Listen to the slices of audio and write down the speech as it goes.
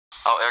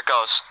Oh, there it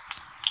goes.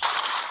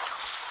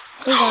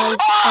 Hey guys,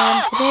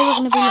 today we're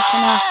going to be looking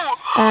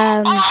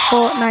at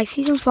Fortnite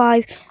Season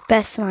 5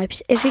 Best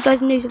Snipes. If you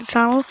guys are new to the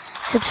channel,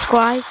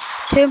 subscribe,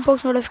 turn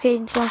post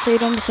notifications on so you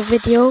don't miss a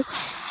video,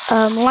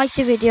 like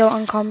the video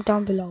and comment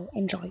down below.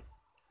 Enjoy.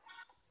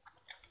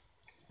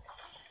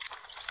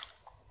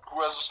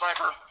 Who has a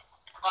sniper?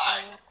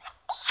 Hi.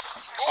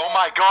 Oh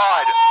my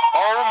god!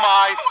 Oh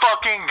my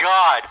fucking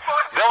god!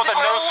 That was a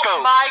no-scope!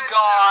 Oh my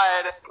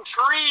god!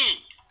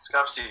 Tree!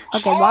 Scuff siege.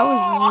 Okay, that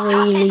was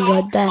really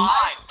good then.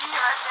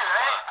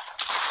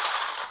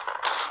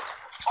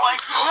 I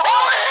see it!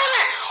 Oh, I hit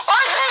it! I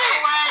hit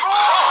it!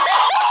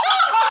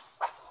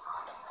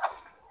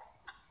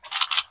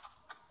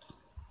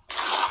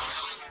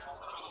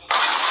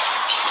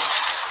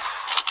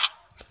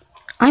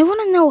 I want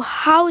to know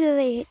how do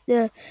they hit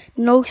the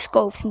no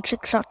scopes and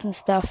trick shots and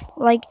stuff.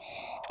 Like,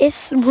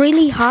 it's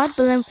really hard,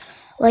 but then,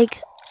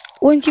 like,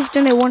 once you've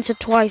done it once or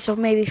twice or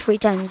maybe 3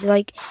 times,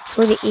 like, it's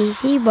really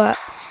easy, but,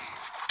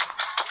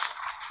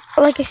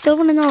 like, I still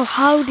want to know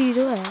how do you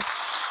do it.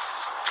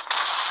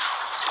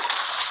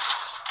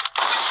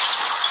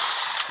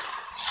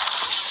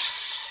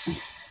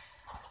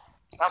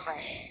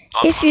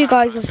 If you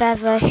guys have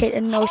ever hit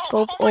a no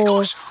scope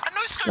or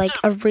like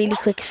a really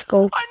quick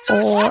scope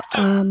or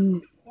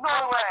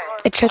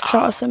a trick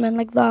shot or something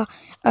like that,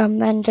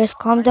 then just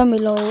comment down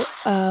below,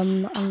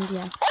 and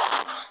yeah.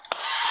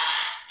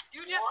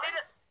 You just hit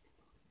it!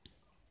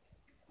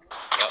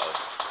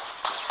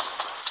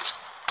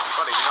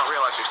 Buddy, you're not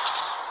realizing.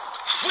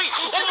 Wait!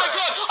 Oh my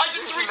god! I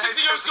just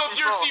 360 no scope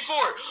your C4!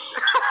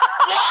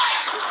 What?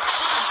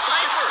 With a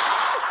sniper!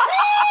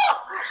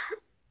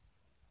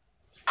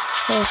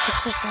 Oh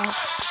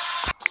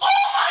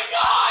my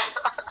god!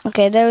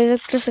 Okay, there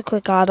was just a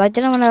quick ad. I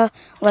didn't want to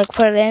like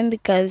put it in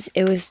because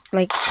it was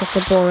like just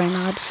a boring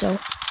ad. So. You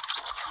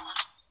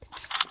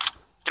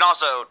can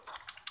also,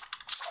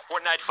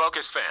 Fortnite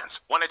Focus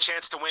fans, want a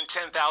chance to win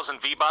 10,000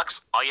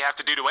 V-Bucks? All you have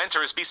to do to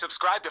enter is be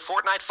subscribed to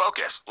Fortnite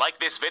Focus, like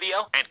this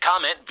video, and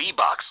comment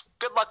V-Bucks.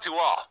 Good luck to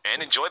all,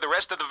 and enjoy the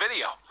rest of the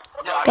video.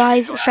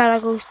 Guys, shout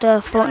out goes to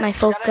Fortnite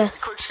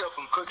Focus. Quick scope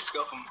him, quick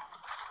scope him.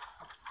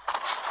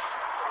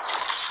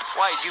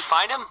 Why, did you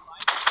find him?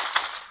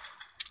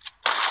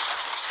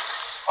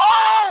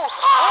 Oh!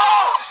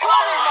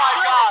 Oh my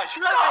gosh!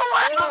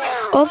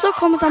 Also,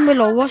 comment down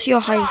below what's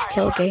your highest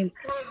kill game.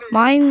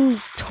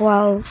 Mine's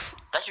 12.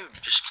 That you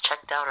just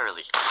checked out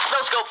early.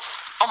 No scope!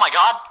 Oh my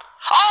god!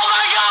 Oh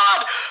my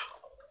god!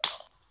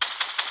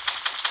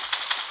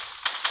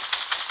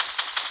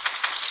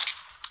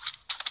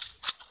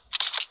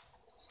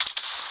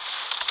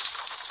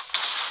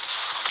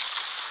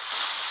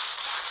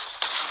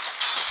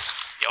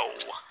 Yo!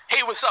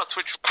 Hey, what's up,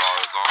 Twitch?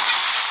 Bars on.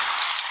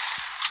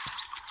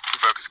 You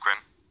focus, Quinn.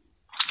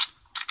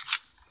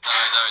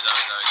 No.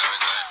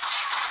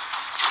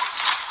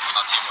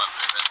 Our team weren't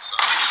moving, so.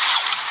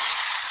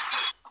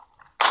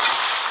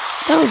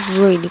 That was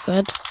really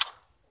good.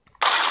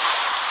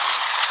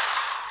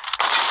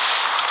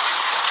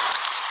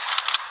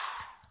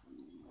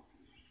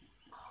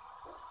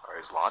 Or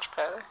he's launch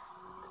padding?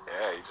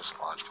 Yeah, he just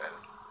launch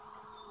padded.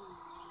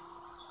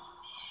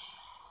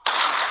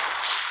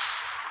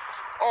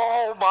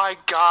 Oh my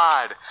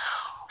god!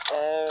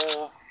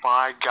 Oh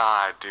my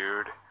god,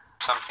 dude.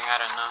 Something I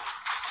don't know.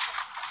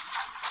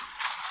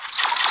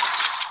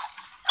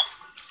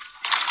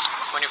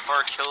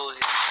 24 kills.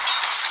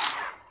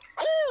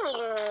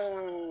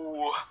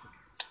 Ooh.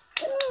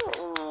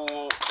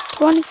 Ooh.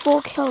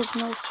 24 kills,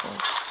 no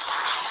scope.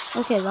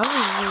 Okay, that was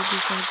really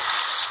good.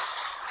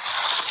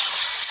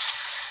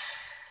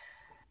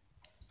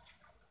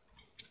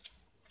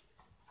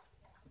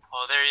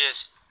 Oh, there he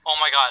is. Oh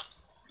my god.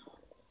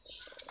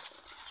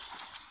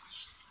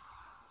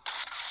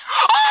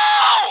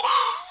 Oh!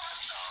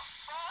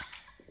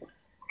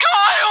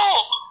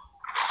 Kyle!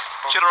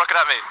 Shoot a rocket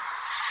at me.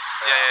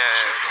 Yeah.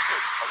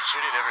 I'm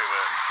shooting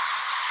everywhere.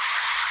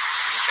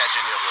 You can catch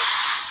any of them.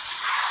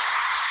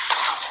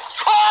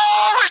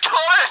 Oh, we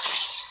got it!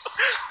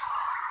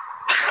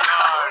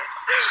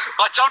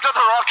 I jumped on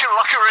the rocket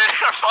ready,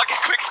 and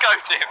fucking quick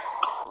scoped him.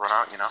 Run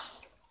out, you know?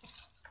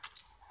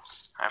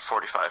 I have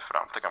 45, but I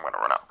don't think I'm gonna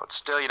run out. But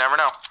still, you never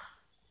know.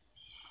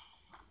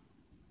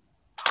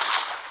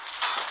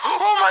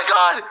 Oh my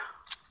god!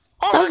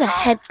 Oh That was my a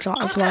god.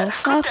 headshot as well.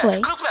 Fair Clip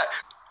play. that.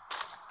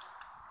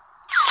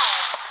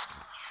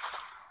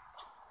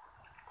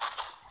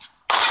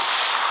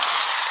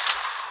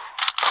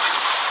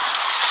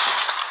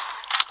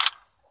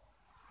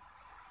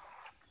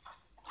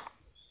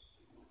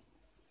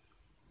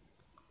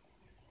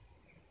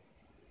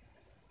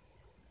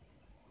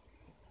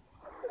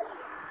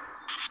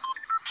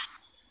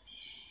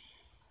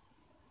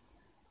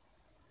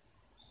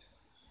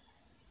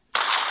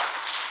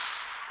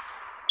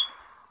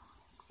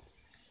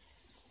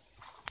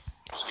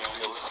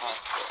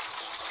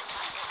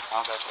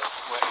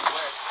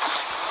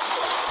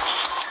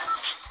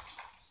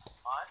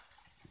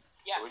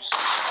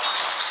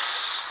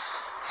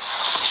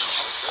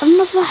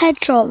 Another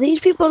headshot. These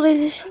people are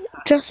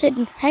just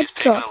hitting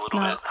headshots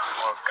now.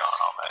 What's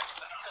going on, man?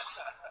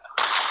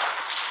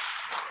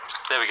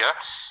 There we go.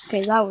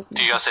 Okay, that was.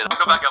 Do you guys see that?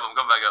 Come back up.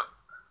 Come back up.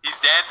 He's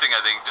dancing,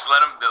 I think. Just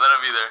let him be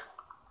there.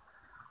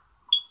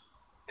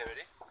 Okay,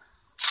 ready?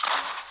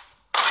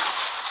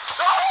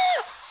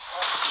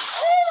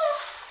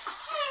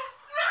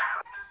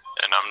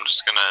 And I'm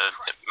just gonna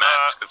hit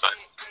Max because I.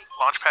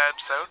 Launchpad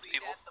south,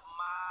 people.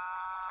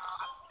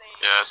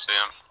 Yeah, I see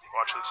him.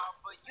 Watch this.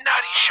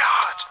 Nutty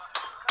shot!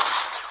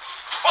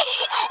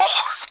 Oh!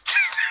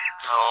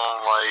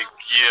 Oh my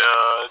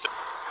god.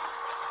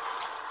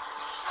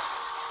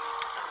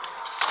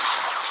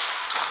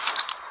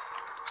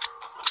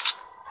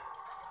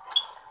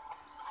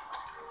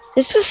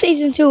 This was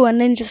season 2 and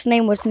Ninja's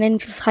name was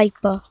Ninja's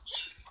Hyper.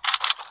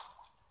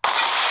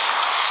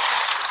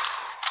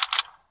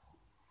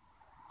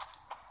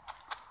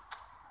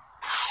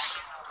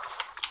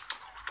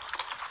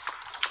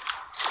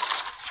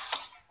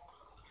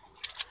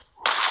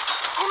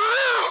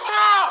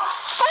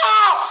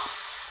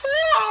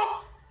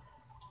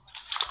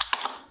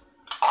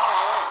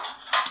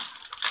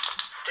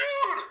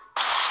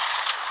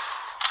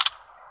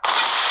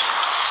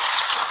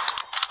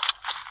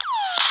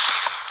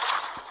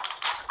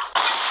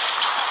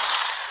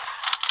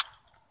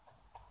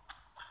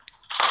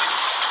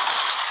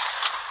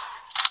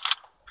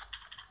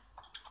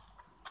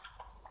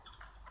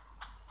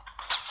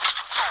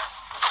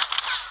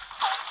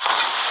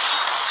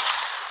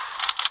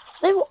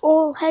 They were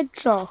all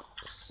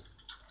headshots.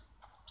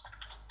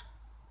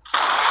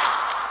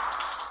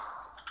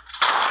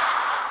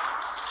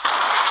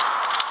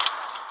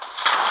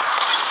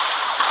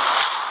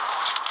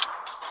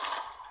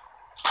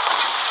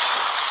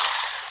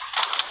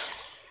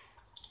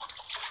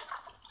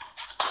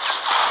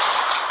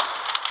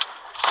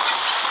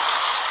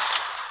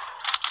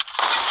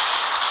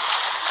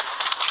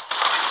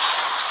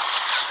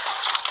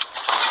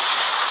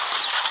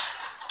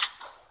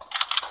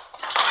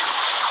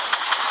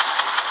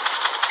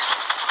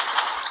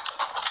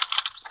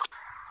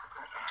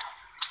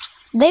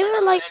 They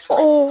were like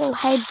all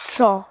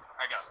headshots.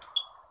 I got it.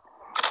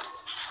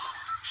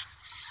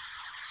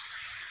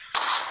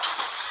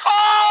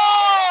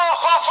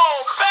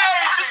 Oh,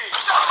 baby!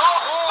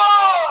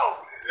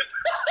 Oh!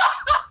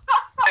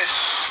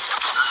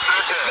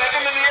 Snap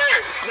him in the air!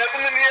 Snap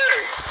him in the air!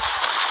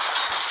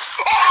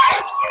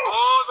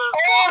 Oh, there's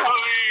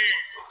Wally!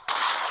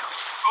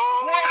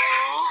 Oh!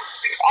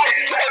 I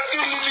snapped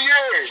him in the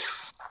air!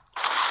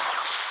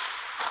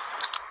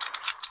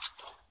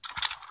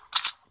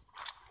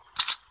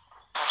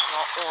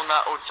 On a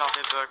aucun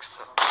V-Bucks.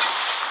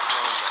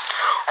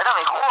 Attends,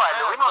 mais gros,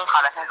 Halloween, on sera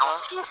à la saison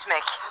 6,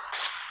 mec.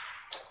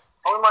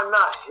 How am I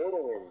not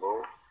hitting him,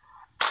 bro?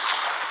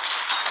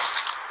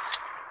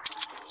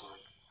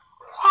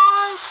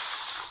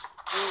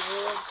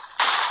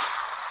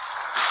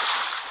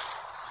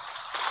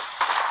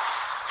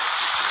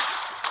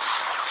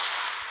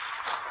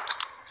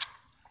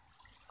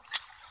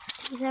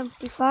 He's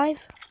 75.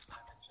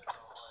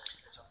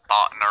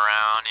 Botting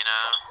around, you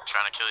know,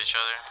 trying to kill each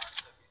other.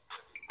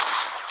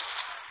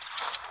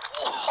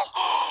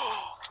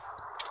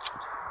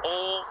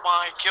 Oh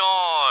my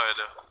god!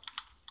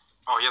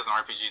 Oh, he has an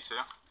RPG too.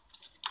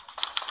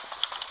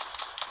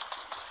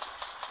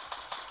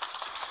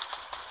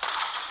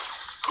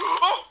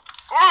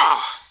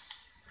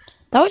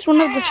 That was one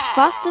of the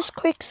fastest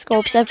quick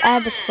scopes I've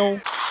ever saw.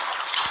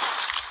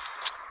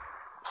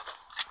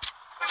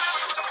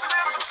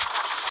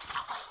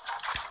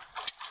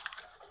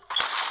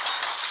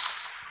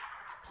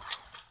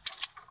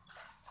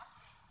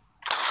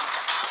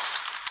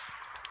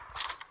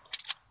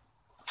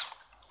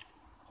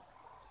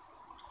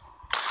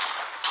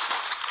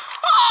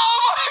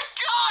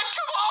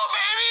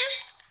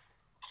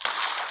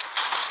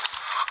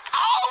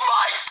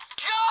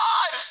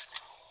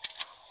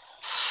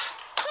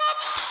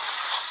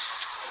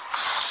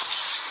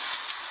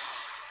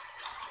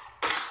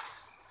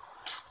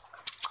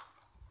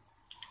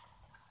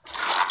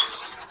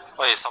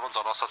 Wait, someone's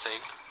on us, I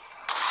think.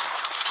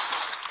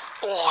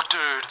 Oh,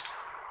 dude.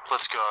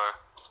 Let's go.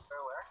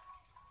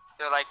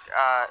 They're like,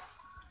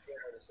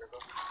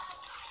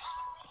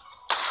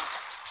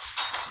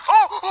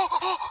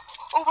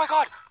 Oh my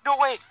god! No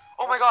way!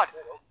 Oh my god!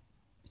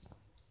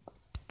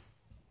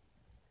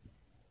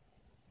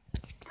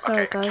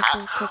 Sorry guys, this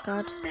is quick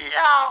ad.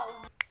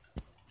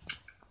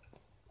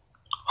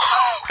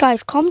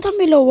 Guys, comment down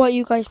below what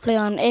you guys play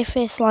on. If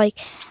it's like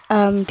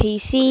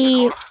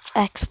PC,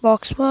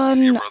 Xbox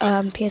One,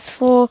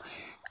 PS4,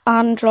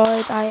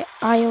 Android,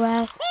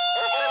 iOS.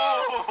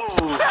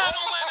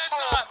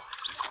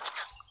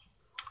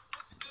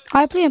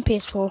 I play on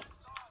PS4.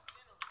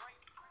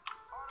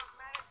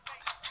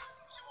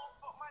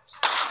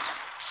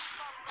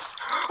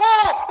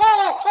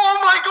 Oh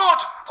my god!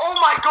 Oh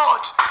my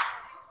god!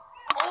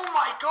 Oh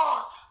my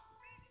god!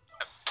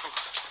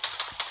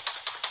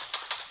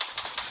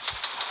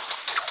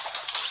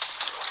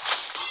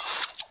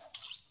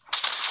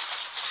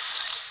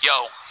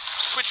 Yo,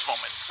 Twitch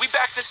moment. We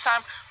back this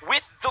time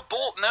with the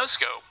bolt no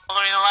scope.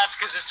 Following the left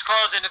because it's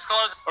closing. It's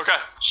closing. Okay.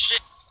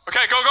 Shit.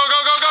 Okay, go, go, go,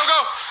 go, go,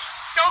 go!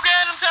 Go,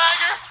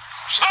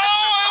 shit. I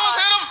almost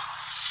hit him.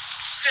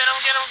 Get him,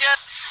 get him, get him.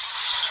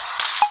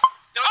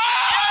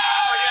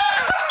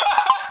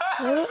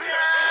 Oh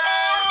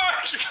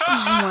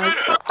my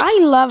god. I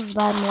love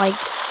them, like,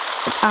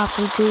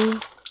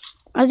 RPG.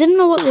 I didn't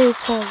know what they were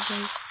called,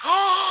 though.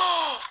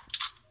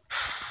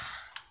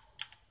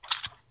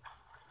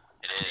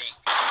 It is.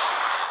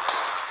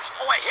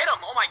 Oh, I hit him.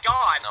 Oh my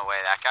god. No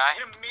way, that guy? I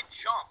hit him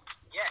mid-jump.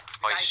 Yes.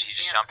 Oh, he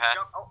just jumped pad?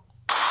 Oh.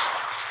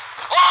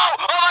 Oh!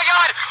 Oh my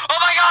god! Oh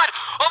my god!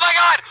 Oh my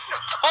god!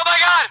 Oh my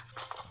god!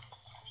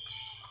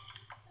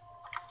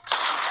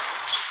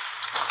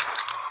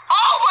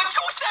 Oh, a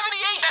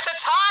 278! That's a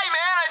tie,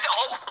 man!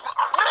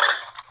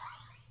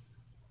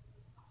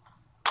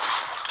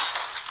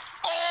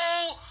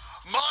 Oh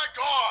my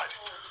god!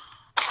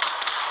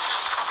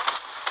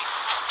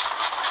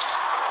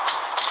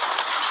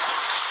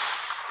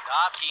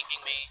 Stop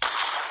peeking me.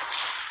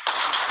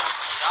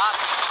 Stop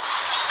peeking me.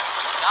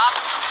 Stop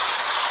peeking me.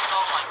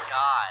 Oh my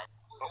god.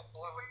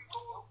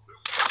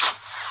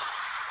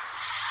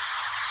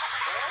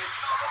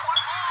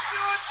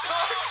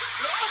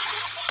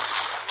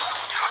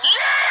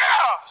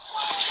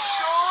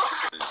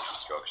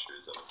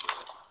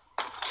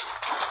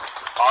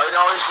 Oh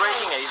no, he's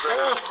breaking it. He's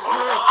breaking it.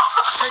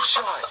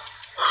 Headshot.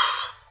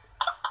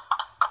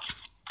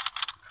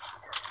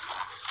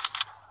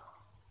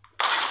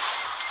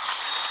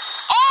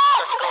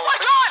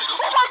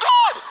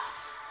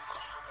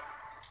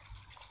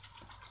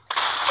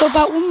 So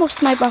about one more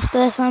snipe after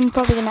this, I'm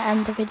probably going to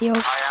end the video.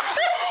 Hey, I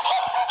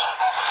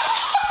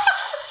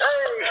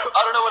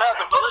don't know what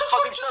happened, but let's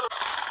fucking settle.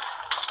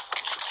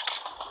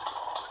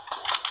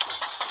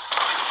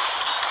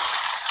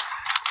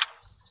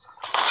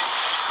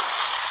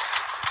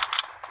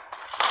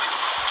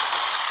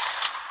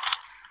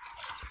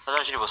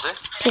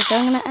 Okay, so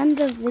I'm going to end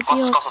the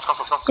video.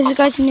 If you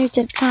guys are new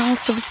to the channel,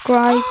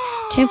 subscribe,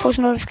 turn post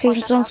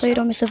notifications on so you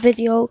don't miss a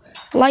video,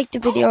 like the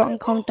video and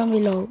comment down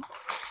below.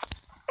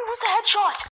 It was a headshot.